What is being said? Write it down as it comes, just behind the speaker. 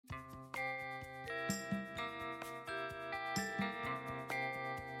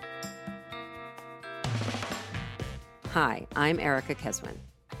Hi, I'm Erica Keswin.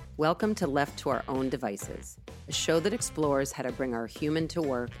 Welcome to Left to Our Own Devices, a show that explores how to bring our human to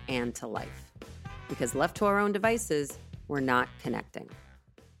work and to life. Because left to our own devices, we're not connecting.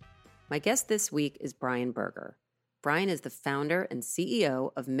 My guest this week is Brian Berger. Brian is the founder and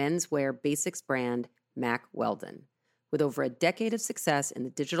CEO of menswear basics brand Mack Weldon. With over a decade of success in the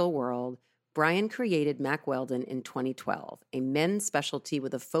digital world, Brian created Mack Weldon in 2012, a men's specialty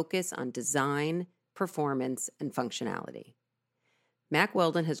with a focus on design, performance, and functionality. Mack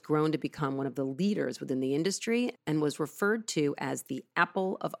Weldon has grown to become one of the leaders within the industry and was referred to as the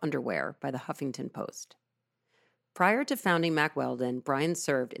Apple of underwear by the Huffington Post. Prior to founding Mack Weldon, Brian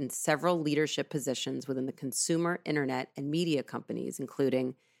served in several leadership positions within the consumer, internet, and media companies,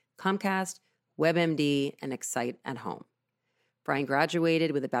 including Comcast, WebMD, and Excite at Home. Brian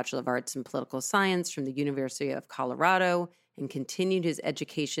graduated with a Bachelor of Arts in Political Science from the University of Colorado and continued his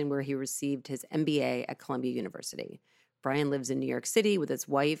education where he received his MBA at Columbia University. Brian lives in New York City with his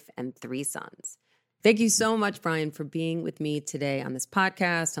wife and 3 sons. Thank you so much, Brian, for being with me today on this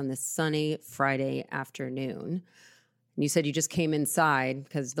podcast on this sunny Friday afternoon. You said you just came inside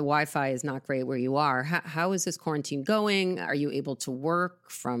because the Wi-Fi is not great where you are. How is this quarantine going? Are you able to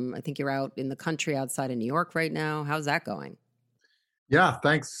work from, I think you're out in the country outside of New York right now. How's that going? Yeah,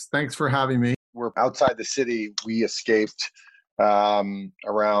 thanks for having me. We're outside the city. We escaped around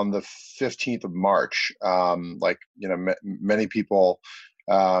the 15th of March. Many people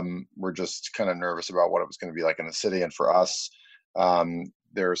were just kind of nervous about what it was going to be like in the city. And for us,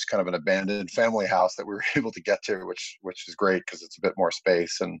 there's kind of an abandoned family house that we were able to get to, which is great because it's a bit more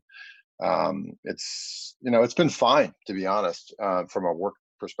space. And it's been fine, to be honest. From a work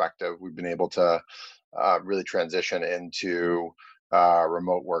perspective, we've been able to really transition into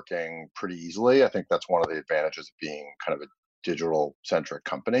remote working pretty easily. I think that's one of the advantages of being kind of a digital-centric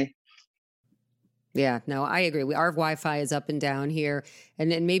company. Yeah, no, I agree. Our Wi-Fi is up and down here.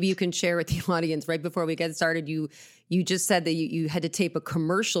 And maybe you can share with the audience right before we get started. You just said that you had to tape a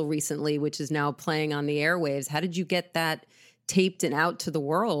commercial recently, which is now playing on the airwaves. How did you get that taped and out to the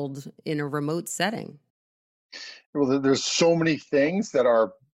world in a remote setting? Well, there's so many things that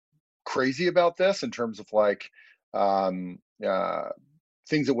are crazy about this in terms of um, uh,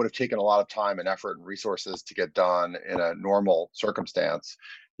 things that would have taken a lot of time and effort and resources to get done in a normal circumstance.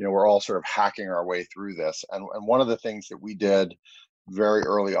 We're all sort of hacking our way through this. And one of the things that we did very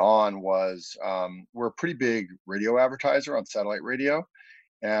early on was we're a pretty big radio advertiser on satellite radio.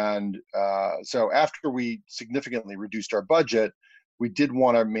 And so after we significantly reduced our budget, we did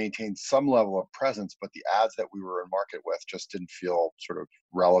want to maintain some level of presence, but the ads that we were in market with just didn't feel sort of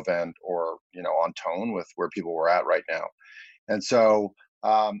relevant or, on tone with where people were at right now. And so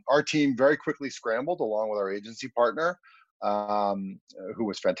our team very quickly scrambled along with our agency partner, who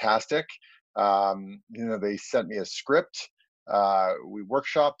was fantastic. They sent me a script. We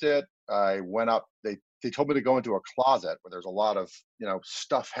workshopped it. I went up. They told me to go into a closet where there's a lot of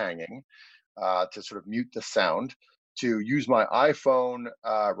stuff hanging to sort of mute the sound. To use my iPhone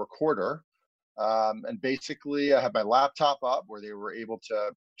recorder, and basically I had my laptop up where they were able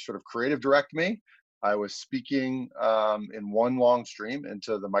to sort of creative direct me. I was speaking in one long stream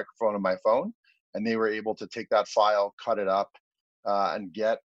into the microphone of my phone, and they were able to take that file, cut it up, and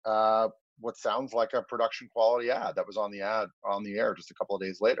get what sounds like a production quality ad that was on the air just a couple of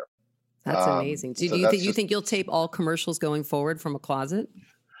days later. That's amazing. Do you think you'll tape all commercials going forward from a closet?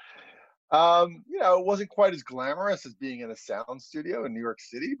 It wasn't quite as glamorous as being in a sound studio in New York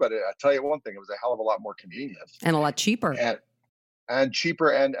City, but I tell you one thing, it was a hell of a lot more convenient and a lot cheaper. And cheaper.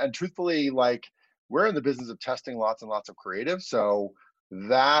 And truthfully, we're in the business of testing lots and lots of creative. So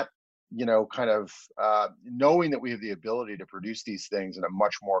that, kind of knowing that we have the ability to produce these things in a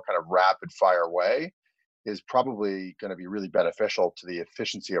much more kind of rapid fire way is probably going to be really beneficial to the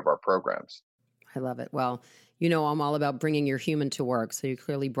efficiency of our programs. I love it. Well, I'm all about bringing your human to work. So you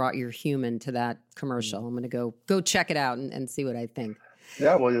clearly brought your human to that commercial. I'm going to go check it out and see what I think.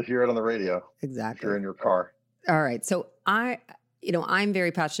 Yeah, well, you'll hear it on the radio. Exactly. If you're in your car. All right. So I'm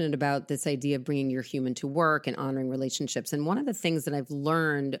very passionate about this idea of bringing your human to work and honoring relationships. And one of the things that I've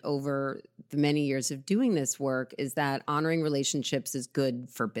learned over the many years of doing this work is that honoring relationships is good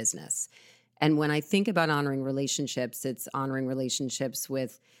for business. And when I think about honoring relationships, it's honoring relationships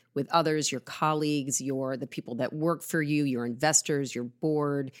with others, your colleagues, the people that work for you, your investors, your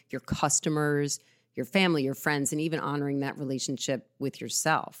board, your customers, your family, your friends, and even honoring that relationship with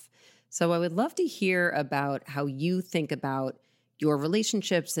yourself. So I would love to hear about how you think about your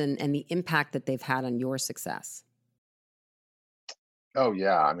relationships and the impact that they've had on your success. Oh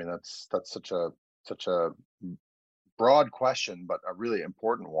yeah, I mean that's such a broad question, but a really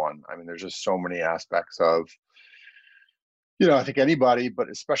important one. I mean, there's just so many aspects of I think anybody, but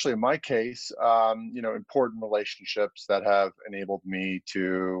especially in my case, important relationships that have enabled me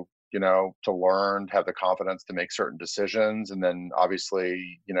to learn, have the confidence to make certain decisions, and then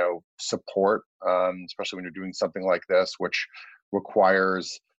obviously, support, especially when you're doing something like this, which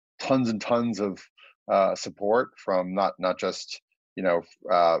requires tons and tons of support from not just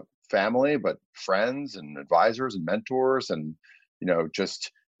family, but friends and advisors and mentors, and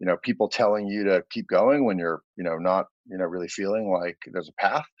just people telling you to keep going when you're not really feeling like there's a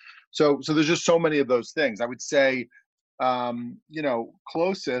path. So there's just so many of those things. I would say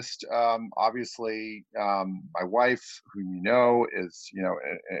closest, obviously, my wife, who is,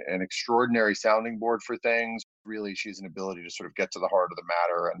 an extraordinary sounding board for things. Really, she's an ability to sort of get to the heart of the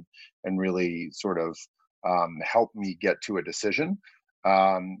matter and really sort of help me get to a decision,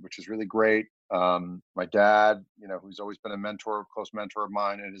 which is really great. My dad, who's always been a close mentor of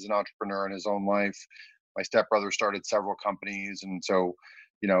mine, and is an entrepreneur in his own life. My stepbrother started several companies, and so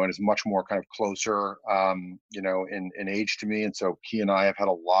and is much more kind of closer, in age to me. And so he and I have had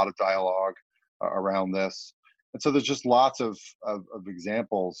a lot of dialogue around this. And so there's just lots of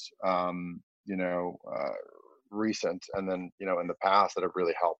examples, recent, and then, in the past, that have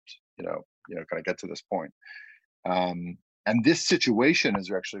really helped, kind of get to this point. And this situation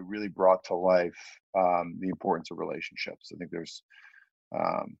has actually really brought to life the importance of relationships. I think there's,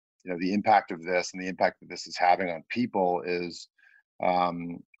 the impact of this and the impact that this is having on people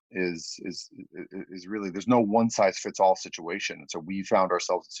um, is really, there's no one size fits all situation. And so we found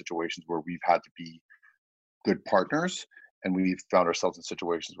ourselves in situations where we've had to be good partners, and we've found ourselves in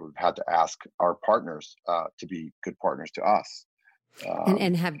situations where we've had to ask our partners to be good partners to us.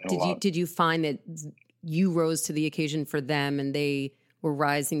 And have And a lot. did you find that you rose to the occasion for them and they were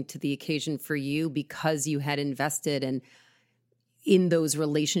rising to the occasion for you because you had invested in those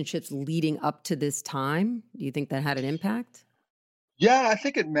relationships leading up to this time? Do you think that had an impact? Yeah, I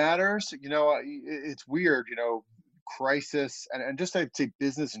think it matters. It's weird, crisis, and just I'd say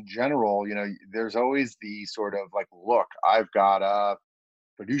business in general, there's always the sort of like, look, I've got a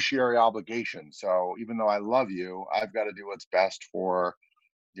fiduciary obligation. So even though I love you, I've got to do what's best for,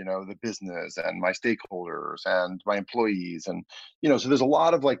 the business and my stakeholders and my employees. And, so there's a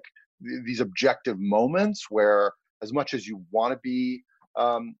lot of like these objective moments where, as much as you want to be,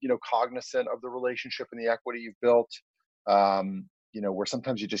 cognizant of the relationship and the equity you've built, where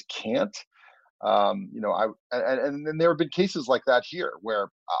sometimes you just can't. And then there have been cases like that here, where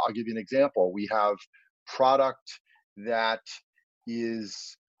I'll give you an example. We have product that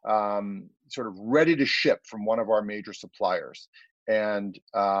is sort of ready to ship from one of our major suppliers, and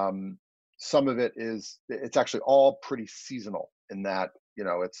some of it's actually all pretty seasonal in that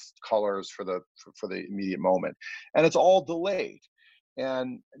it's colors for the immediate moment, and it's all delayed,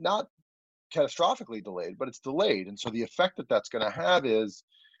 and not catastrophically delayed, but it's delayed. And so the effect that that's going to have is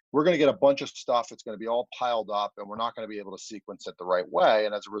we're going to get a bunch of stuff. It's going to be all piled up, and we're not going to be able to sequence it the right way.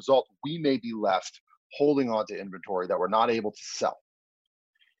 And as a result, we may be left holding on to inventory that we're not able to sell.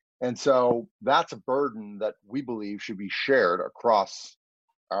 And so that's a burden that we believe should be shared across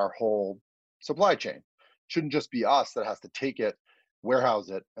our whole supply chain. Shouldn't just be us that has to take it, warehouse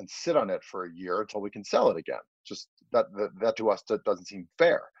it, and sit on it for a year until we can sell it again. Just that to us, that doesn't seem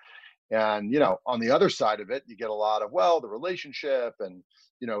fair. And on the other side of it, you get a lot of, well, the relationship, and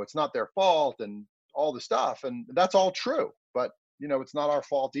it's not their fault, and all the stuff, and that's all true. But it's not our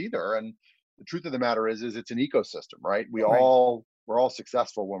fault either. And the truth of the matter is it's an ecosystem, right? Right. We're all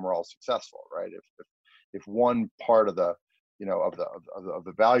successful when we're all successful, right? If one part of the of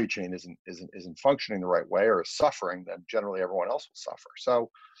the value chain isn't functioning the right way, or is suffering, then generally everyone else will suffer. So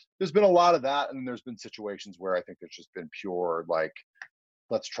there's been a lot of that, and there's been situations where I think there's just been pure, like,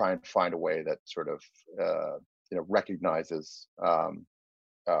 let's try and find a way that sort of recognizes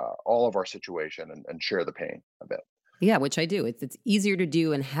all of our situation, and share the pain a bit. Yeah, which I do. It's easier to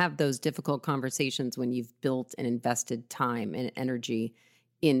do and have those difficult conversations when you've built and invested time and energy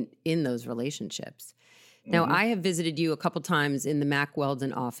in those relationships. Now, Hmm. I have visited you a couple times in the Mack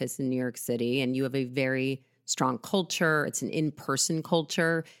Weldon office in New York City, and you have a very strong culture. It's an in-person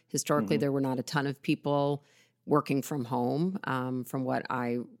culture. Historically, Hmm. there were not a ton of people working from home, from what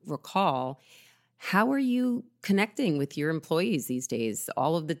I recall. How are you connecting with your employees these days?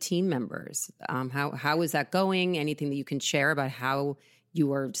 All of the team members. How is that going? Anything that you can share about how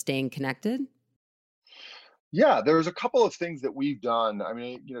you are staying connected? Yeah, there's a couple of things that we've done. I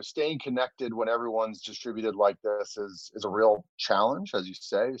mean, staying connected when everyone's distributed like this is a real challenge, as you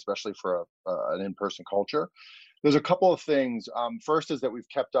say, especially for an in-person culture. There's a couple of things. First is that we've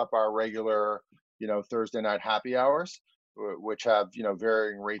kept up our regular, Thursday night happy hours, which have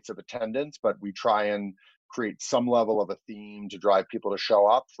varying rates of attendance, but we try and create some level of a theme to drive people to show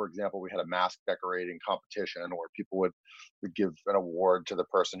up. For example, we had a mask decorating competition where people would give an award to the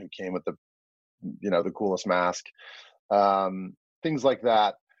person who came with the coolest mask, things like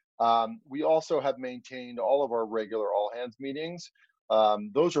that. We also have maintained all of our regular all hands meetings.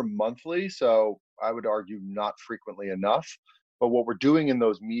 Those are monthly, so I would argue not frequently enough. But what we're doing in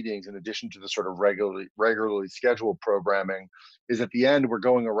those meetings, in addition to the sort of regularly scheduled programming, is at the end we're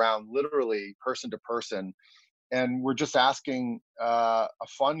going around literally person to person, and we're just asking a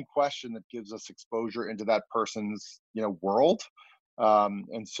fun question that gives us exposure into that person's world.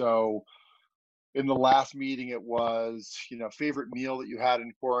 And so in the last meeting it was favorite meal that you had in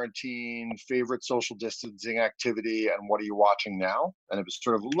quarantine, favorite social distancing activity, and what are you watching now. And it was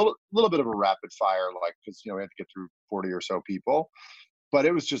sort of a little bit of a rapid fire, like, because we had to get through 40 or so people, but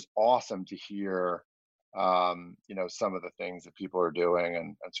it was just awesome to hear some of the things that people are doing,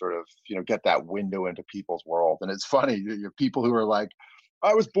 and sort of get that window into people's world. And it's funny, you have people who are like,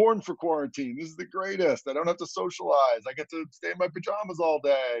 I was born for quarantine, this is the greatest, I don't have to socialize, I get to stay in my pajamas all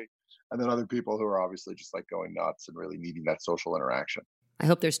day. And then other people who are obviously just like going nuts and really needing that social interaction. I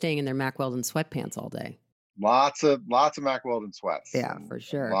hope they're staying in their Mack Weldon sweatpants all day. Lots of Mack Weldon sweats. Yeah, for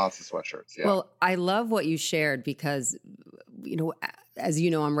sure. And lots of sweatshirts. Yeah. Well, I love what you shared because, as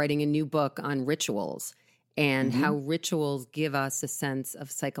you know, I'm writing a new book on rituals and how rituals give us a sense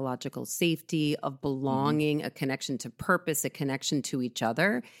of psychological safety, of belonging, a connection to purpose, a connection to each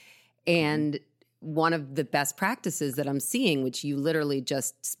other. And one of the best practices that I'm seeing, which you literally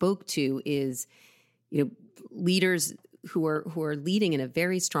just spoke to, is, leaders who are leading in a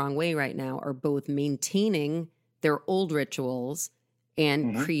very strong way right now are both maintaining their old rituals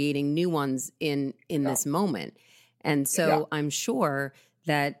and creating new ones in this moment. And so I'm sure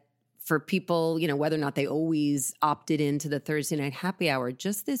that for people, whether or not they always opted into the Thursday night happy hour,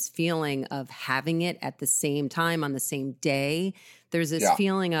 just this feeling of having it at the same time on the same day, there's this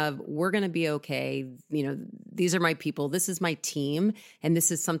feeling of, we're going to be okay. These are my people. This is my team. And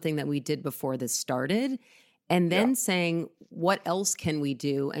this is something that we did before this started. And then saying, what else can we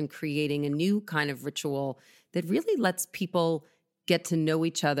do? And creating a new kind of ritual that really lets people get to know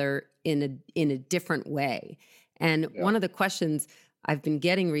each other in a different way. And one of the questions I've been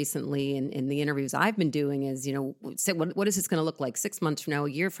getting recently in the interviews I've been doing is, what is this going to look like 6 months from now,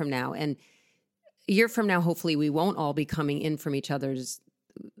 a year from now? And a year from now, hopefully we won't all be coming in from each other's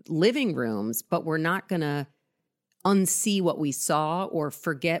living rooms, but we're not going to unsee what we saw or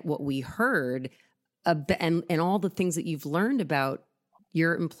forget what we heard, and all the things that you've learned about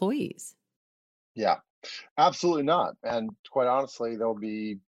your employees. Yeah, absolutely not. And quite honestly, there'll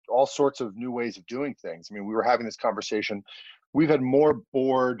be all sorts of new ways of doing things. I mean, we were having this conversation. We've had more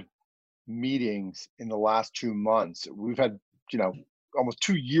board meetings in the last 2 months. We've had, almost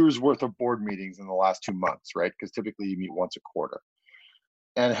 2 years worth of board meetings in the last 2 months, right? Because typically you meet once a quarter.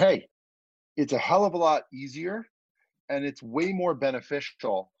 And hey, it's a hell of a lot easier, and it's way more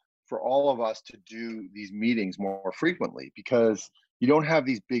beneficial for all of us to do these meetings more frequently, because you don't have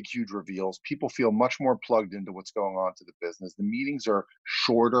these big, huge reveals. People feel much more plugged into what's going on to the business. The meetings are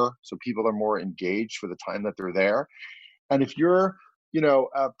shorter, so people are more engaged for the time that they're there. And if you're,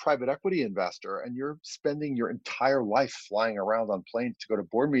 a private equity investor and you're spending your entire life flying around on planes to go to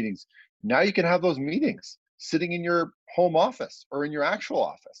board meetings, now you can have those meetings sitting in your home office or in your actual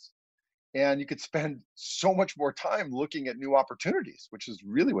office. And you could spend so much more time looking at new opportunities, which is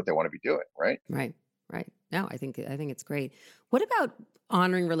really what they want to be doing, right? Right. No, I think it's great. What about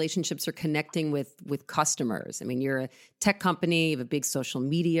honoring relationships or connecting with customers? I mean, you're a tech company, you have a big social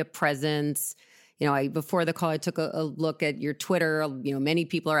media presence. Before the call, I took a look at your Twitter. Many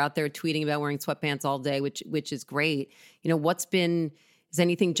people are out there tweeting about wearing sweatpants all day, which is great. Does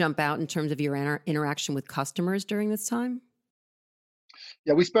anything jump out in terms of your interaction with customers during this time?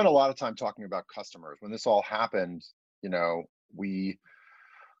 Yeah, we spent a lot of time talking about customers. When this all happened,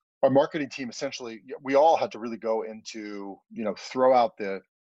 our marketing team, essentially, we all had to really go into, throw out the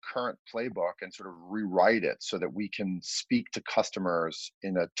current playbook and sort of rewrite it so that we can speak to customers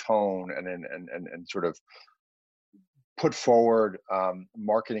in a tone and sort of put forward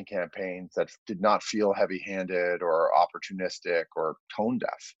marketing campaigns that did not feel heavy-handed or opportunistic or tone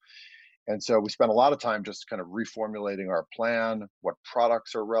deaf. And so we spent a lot of time just kind of reformulating our plan. What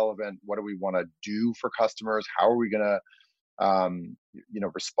products are relevant? What do we want to do for customers? How are we going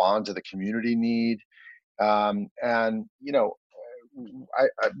to respond to the community need?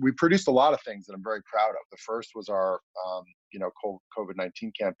 We produced a lot of things that I'm very proud of. The first was our,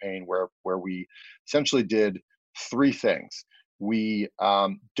 COVID-19 campaign, where we essentially did 3 things. We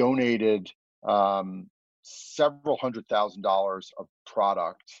donated several $100,000s of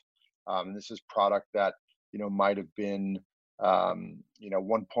product, and this is product that might have been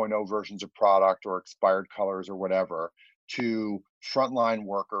 1.0 versions of product or expired colors or whatever, to frontline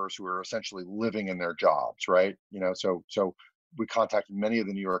workers who are essentially living in their jobs, right? So we contacted many of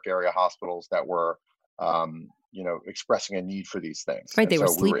the New York area hospitals that were expressing a need for these things. Right. And They were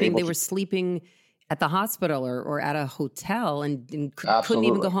so we were sleeping. able They to. were sleeping at the hospital or at a hotel and couldn't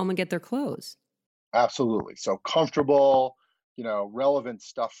even go Absolutely. home and get their clothes. Absolutely. So comfortable, relevant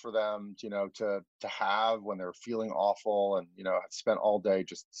stuff for them, to have when they're feeling awful and, have spent all day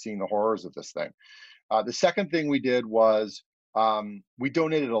just seeing the horrors of this thing. The second thing we did was we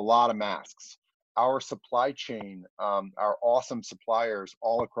donated a lot of masks. Our supply chain, our awesome suppliers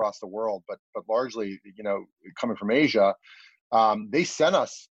all across the world, but largely, coming from Asia, they sent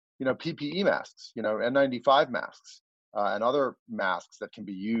us, PPE masks, N95 masks, and other masks that can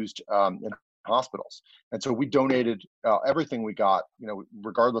be used in hospitals. And so we donated everything we got,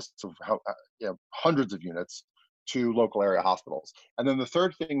 regardless of how, hundreds of units to local area hospitals. And then the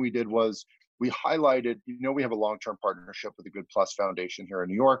third thing we did was we highlighted, we have a long-term partnership with the Good Plus Foundation here in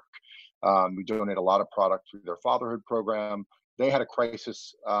New York. We donate a lot of product through their fatherhood program. They had a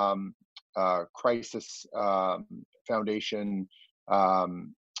crisis foundation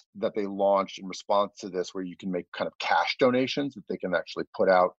that they launched in response to this, where you can make kind of cash donations that they can actually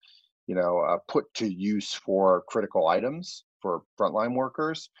put to use for critical items for frontline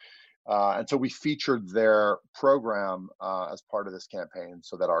workers. And so we featured their program as part of this campaign,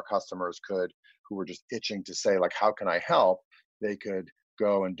 so that our customers who were just itching to say, like, how can I help? They could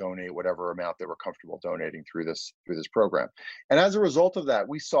go and donate whatever amount they were comfortable donating through this program. And as a result of that,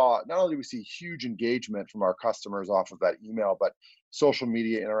 we saw, not only did we see huge engagement from our customers off of that email, but social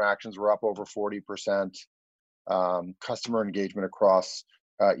media interactions were up over 40%. Customer engagement across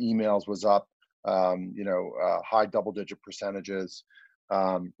emails was up, high double-digit percentages.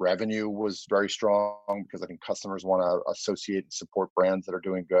 Revenue was very strong because I think customers want to associate and support brands that are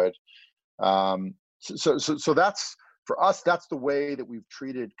doing good. So that's, for us, that's the way that we've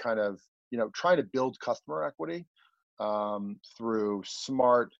treated kind of, trying to build customer equity through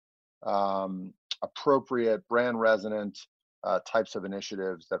smart, appropriate, brand resonant types of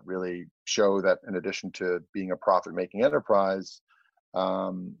initiatives that really show that, in addition to being a profit-making enterprise,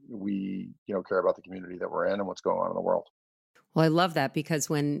 we care about the community that we're in and what's going on in the world. Well, I love that, because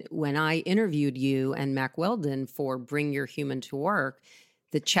when I interviewed you and Mack Weldon for Bring Your Human to Work,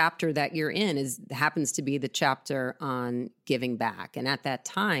 the chapter that you're in happens to be the chapter on giving back. And at that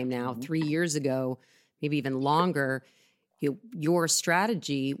time, now 3 years ago, maybe even longer, your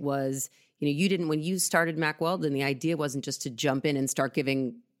strategy was, you didn't, when you started Mack Weldon, the idea wasn't just to jump in and start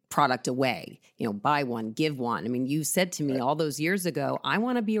giving product away, buy one, give one. I mean, you said to me all those years ago, I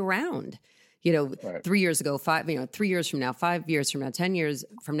want to be around, Right. 3 years ago, 3 years from now, 5 years from now, 10 years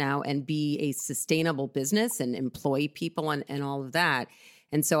from now, and be a sustainable business and employ people and all of that.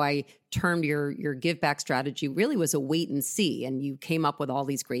 And so I termed your give back strategy really was a wait and see. And you came up with all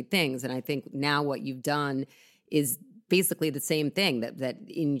these great things. And I think now what you've done is basically the same thing, that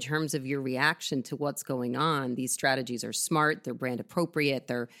in terms of your reaction to what's going on, these strategies are smart, they're brand appropriate,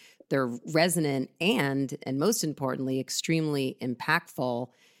 they're resonant, and most importantly, extremely impactful.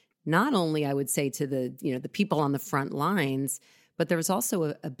 Not only, I would say, to the people on the front lines, but there was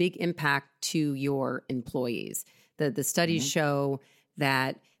also a big impact to your employees. The studies show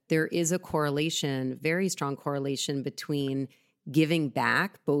that there is a correlation, very strong correlation, between giving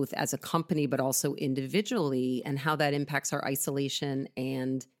back, both as a company but also individually, and how that impacts our isolation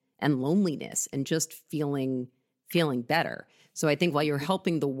and loneliness and just feeling better. So I think while you're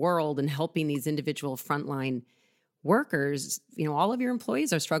helping the world and helping these individual frontline workers, all of your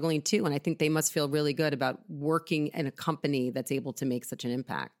employees are struggling too. And I think they must feel really good about working in a company that's able to make such an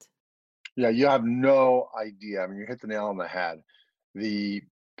impact. Yeah, you have no idea. I mean, you hit the nail on the head. The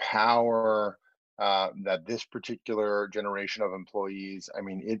power that this particular generation of employees, I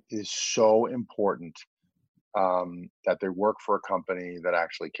mean, it is so important that they work for a company that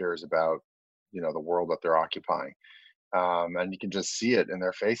actually cares about, the world that they're occupying. And you can just see it in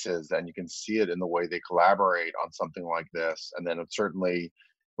their faces, and you can see it in the way they collaborate on something like this. And then it's certainly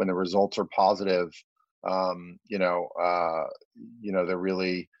when the results are positive, they're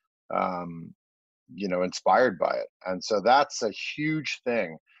really, inspired by it. And so that's a huge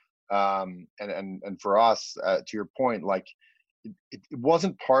thing. And for us, to your point, like it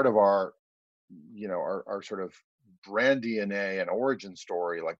wasn't part of our, our sort of brand DNA and origin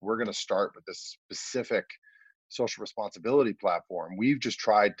story. Like, we're going to start with this specific social responsibility platform. We've just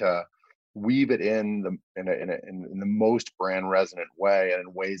tried to weave it in the most brand resonant way, and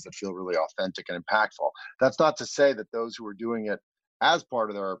in ways that feel really authentic and impactful. That's not to say that those who are doing it as part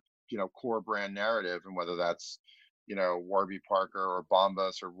of their core brand narrative, and whether that's, Warby Parker or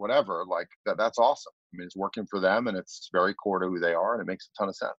Bombas or whatever, like that's awesome. I mean, it's working for them and it's very core to who they are and it makes a ton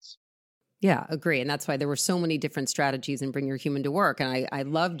of sense. Yeah, agree. And that's why there were so many different strategies in Bring Your Human to Work. And I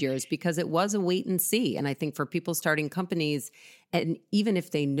loved yours because it was a wait and see. And I think for people starting companies, and even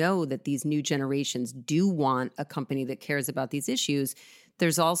if they know that these new generations do want a company that cares about these issues,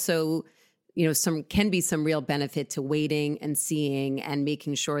 there's also, can be some real benefit to waiting and seeing and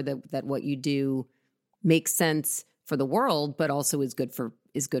making sure that what you do makes sense for the world, but also is good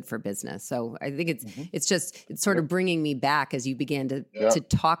for business. So I think it's sort of bringing me back as you began to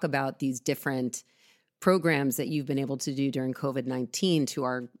talk about these different programs that you've been able to do during COVID-19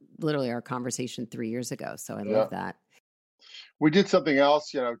 to literally our conversation 3 years ago. So I love that. We did something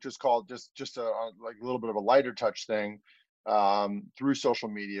else, just called just a like a little bit of a lighter touch thing through social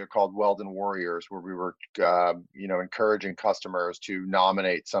media called Weldon Warriors, where we were, encouraging customers to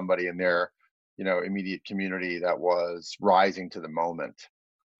nominate somebody in their, immediate community that was rising to the moment,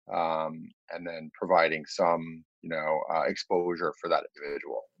 and then providing some, exposure for that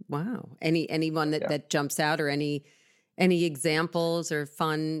individual. Wow. Anyone that jumps out, or any examples or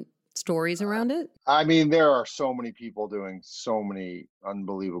fun stories around it? I mean, there are so many people doing so many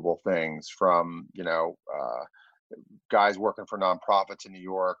unbelievable things, from, guys working for nonprofits in New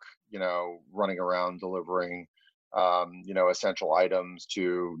York, running around delivering, essential items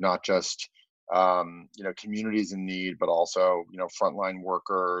to not just, communities in need, but also, frontline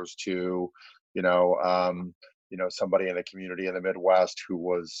workers, to, somebody in the community in the Midwest who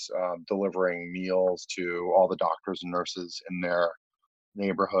was delivering meals to all the doctors and nurses in their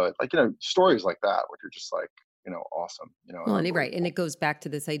neighborhood. Like, stories like that, where you're just like, awesome. Well, and right. And it goes back to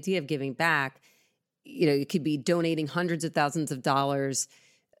this idea of giving back. You could be donating hundreds of thousands of dollars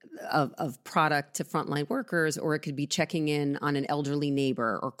of product to frontline workers, or it could be checking in on an elderly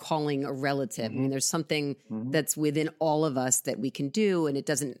neighbor or calling a relative. I mean, there's something that's within all of us that we can do, and it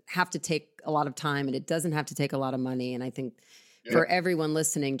doesn't have to take a lot of time, and it doesn't have to take a lot of money. And I think for everyone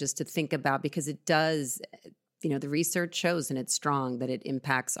listening, just to think about, because it does, the research shows, and it's strong, that it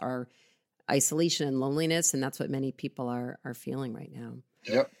impacts our isolation and loneliness, and that's what many people are feeling right now.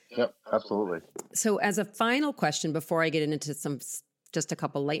 Yep, absolutely. So as a final question, before I get into just a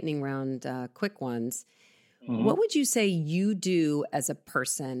couple lightning round quick ones, what would you say you do as a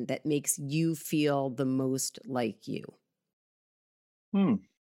person that makes you feel the most like you?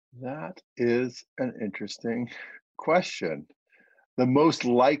 That is an interesting question. The most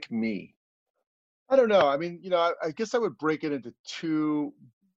like me. I don't know. I mean, I guess I would break it into two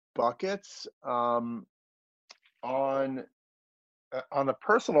buckets. On the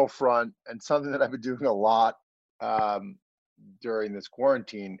personal front, and something that I've been doing a lot during this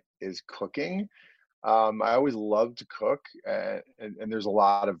quarantine, is cooking. I always love to cook, and there's a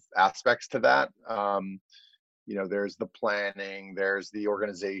lot of aspects to that. There's the planning, there's the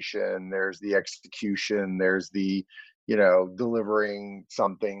organization, there's the execution, there's the, delivering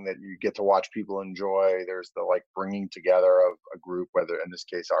something that you get to watch people enjoy. There's the bringing together of a group, whether in this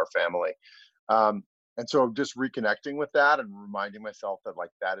case our family. And so just reconnecting with that and reminding myself that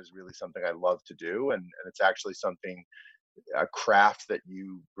that is really something I love to do. And it's actually something, a craft that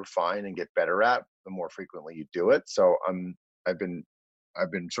you refine and get better at the more frequently you do it. So I've been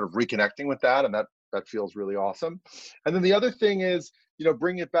sort of reconnecting with that, and that feels really awesome. And then the other thing is,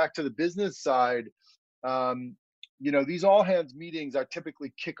 bring it back to the business side. These all hands meetings, I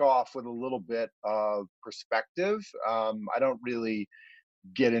typically kick off with a little bit of perspective. I don't really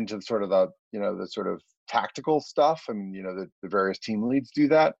get into sort of the sort of tactical stuff. I mean, the various team leads do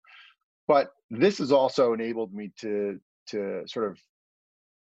that, but this has also enabled me to sort of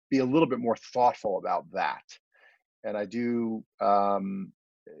be a little bit more thoughtful about that. And I do,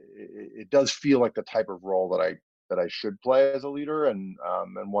 it does feel like the type of role that I should play as a leader, and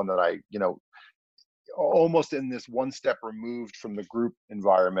one that I, almost in this one step removed from the group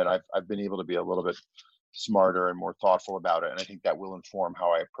environment, I've been able to be a little bit smarter and more thoughtful about it. And I think that will inform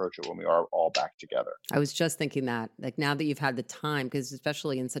how I approach it when we are all back together. I was just thinking that, now that you've had the time, because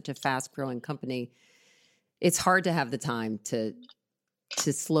especially in such a fast growing company, it's hard to have the time to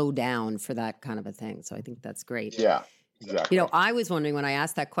slow down for that kind of a thing. So I think that's great. Yeah, exactly. I was wondering when I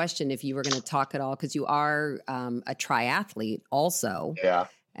asked that question, if you were going to talk at all, because you are a triathlete also. Yeah.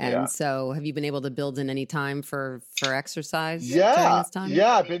 And so have you been able to build in any time for exercise during this time?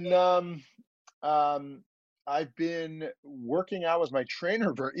 Yeah, I've been working out with my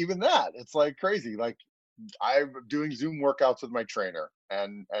trainer for even that. It's crazy. I'm doing Zoom workouts with my trainer,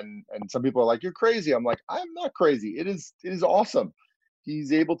 and some people are like, "You're crazy." I'm like, "I'm not crazy. It is awesome."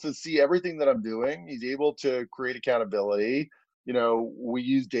 He's able to see everything that I'm doing. He's able to create accountability. we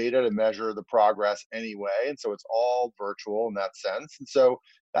use data to measure the progress anyway. And so it's all virtual in that sense. And so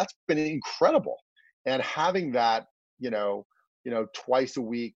that's been incredible. And having that, twice a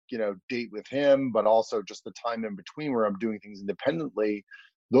week, date with him, but also just the time in between where I'm doing things independently.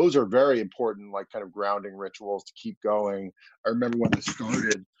 Those are very important, like kind of grounding rituals to keep going. I remember when this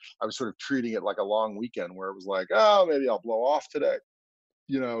started, I was sort of treating it like a long weekend where it was like, oh, maybe I'll blow off today.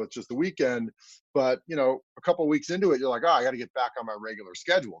 It's just the weekend. But, a couple of weeks into it, you're like, oh, I got to get back on my regular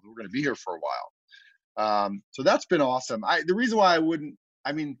schedule. We're going to be here for a while. So that's been awesome. The reason why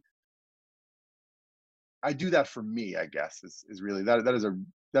I do that for me, I guess, is really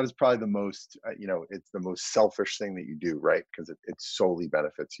that is probably the most, it's the most selfish thing that you do, right? Because it solely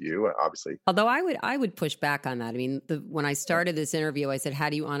benefits you, obviously. Although I would push back on that. I mean, when I started this interview, I said, how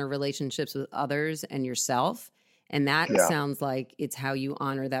do you honor relationships with others and yourself? And that sounds like it's how you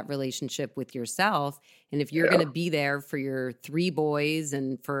honor that relationship with yourself. And if you're going to be there for your 3 boys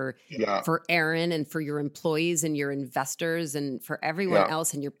and for Aaron and for your employees and your investors and for everyone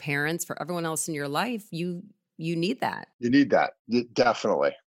else and your parents, for everyone else in your life, you need that. You need that.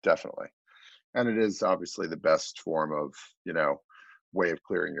 Definitely. And it is obviously the best form of, way of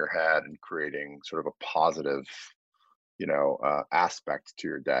clearing your head and creating sort of a positive, aspect to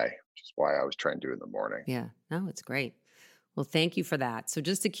your day, which is why I always try and do it in the morning. Yeah. No, it's great. Well, thank you for that. So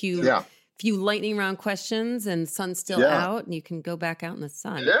just a few lightning round questions, and sun's still out and you can go back out in the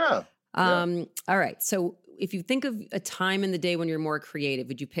sun. Yeah. All right. So if you think of a time in the day when you're more creative,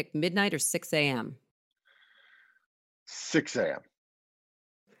 would you pick midnight or 6 a.m.? 6 a.m.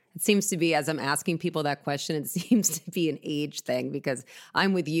 It seems to be, as I'm asking people that question, it seems to be an age thing, because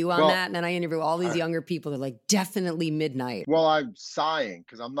I'm with you on that. And then I interview all these younger people. They're like, definitely midnight. Well, I'm sighing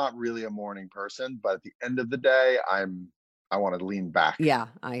because I'm not really a morning person, but at the end of the day, I want to lean back. Yeah,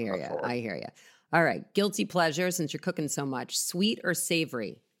 I hear you. All right. Guilty pleasure, since you're cooking so much, sweet or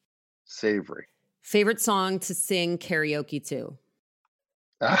savory? Savory. Favorite song to sing karaoke to?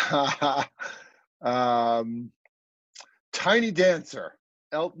 Tiny Dancer.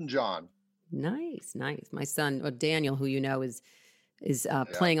 Elton John. Nice. My son, Daniel, who you know is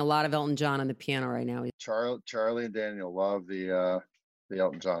playing a lot of Elton John on the piano right now. Charlie and Daniel love the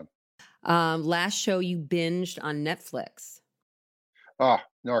Elton John. Last show you binged on Netflix? Oh,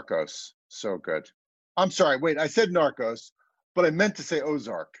 Narcos. So good. I'm sorry. Wait, I said Narcos, but I meant to say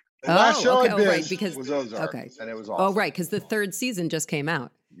Ozark. The last show I binged was Ozark. Okay. And it was awesome. Oh, right, because the 3rd season just came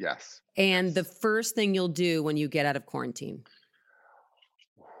out. Yes. And the first thing you'll do when you get out of quarantine?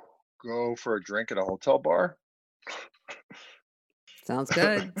 Go for a drink at a hotel bar. Sounds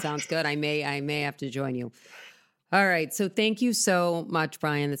good. I may have to join you. All right. So thank you so much,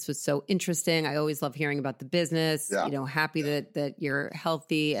 Brian. This was so interesting. I always love hearing about the business. Happy that you're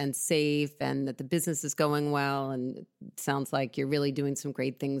healthy and safe and that the business is going well. And it sounds like you're really doing some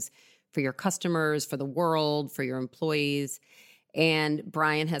great things for your customers, for the world, for your employees. And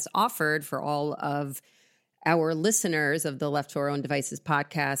Brian has offered for all of our listeners of the Left to Our Own Devices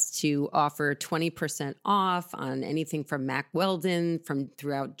podcast to offer 20% off on anything from Mack Weldon from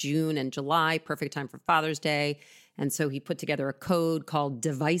throughout June and July. Perfect time for Father's Day. And so he put together a code called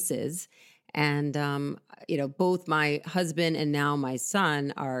Devices. And, both my husband and now my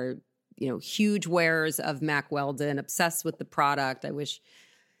son are, huge wearers of Mack Weldon, obsessed with the product. I wish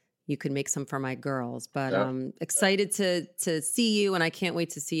you could make some for my girls, but excited to see you, and I can't wait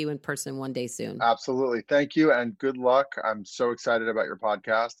to see you in person one day soon. Absolutely. Thank you, and good luck. I'm so excited about your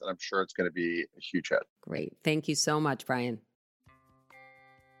podcast, and I'm sure it's going to be a huge hit. Great. Thank you so much, Brian.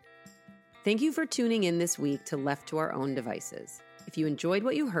 Thank you for tuning in this week to Left to Our Own Devices. If you enjoyed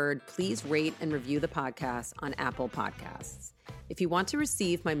what you heard, please rate and review the podcast on Apple Podcasts. If you want to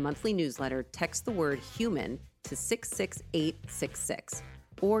receive my monthly newsletter, text the word human to 66866.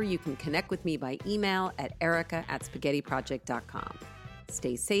 Or you can connect with me by email at erica@spaghettiproject.com.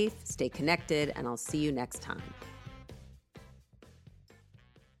 Stay safe, stay connected, and I'll see you next time.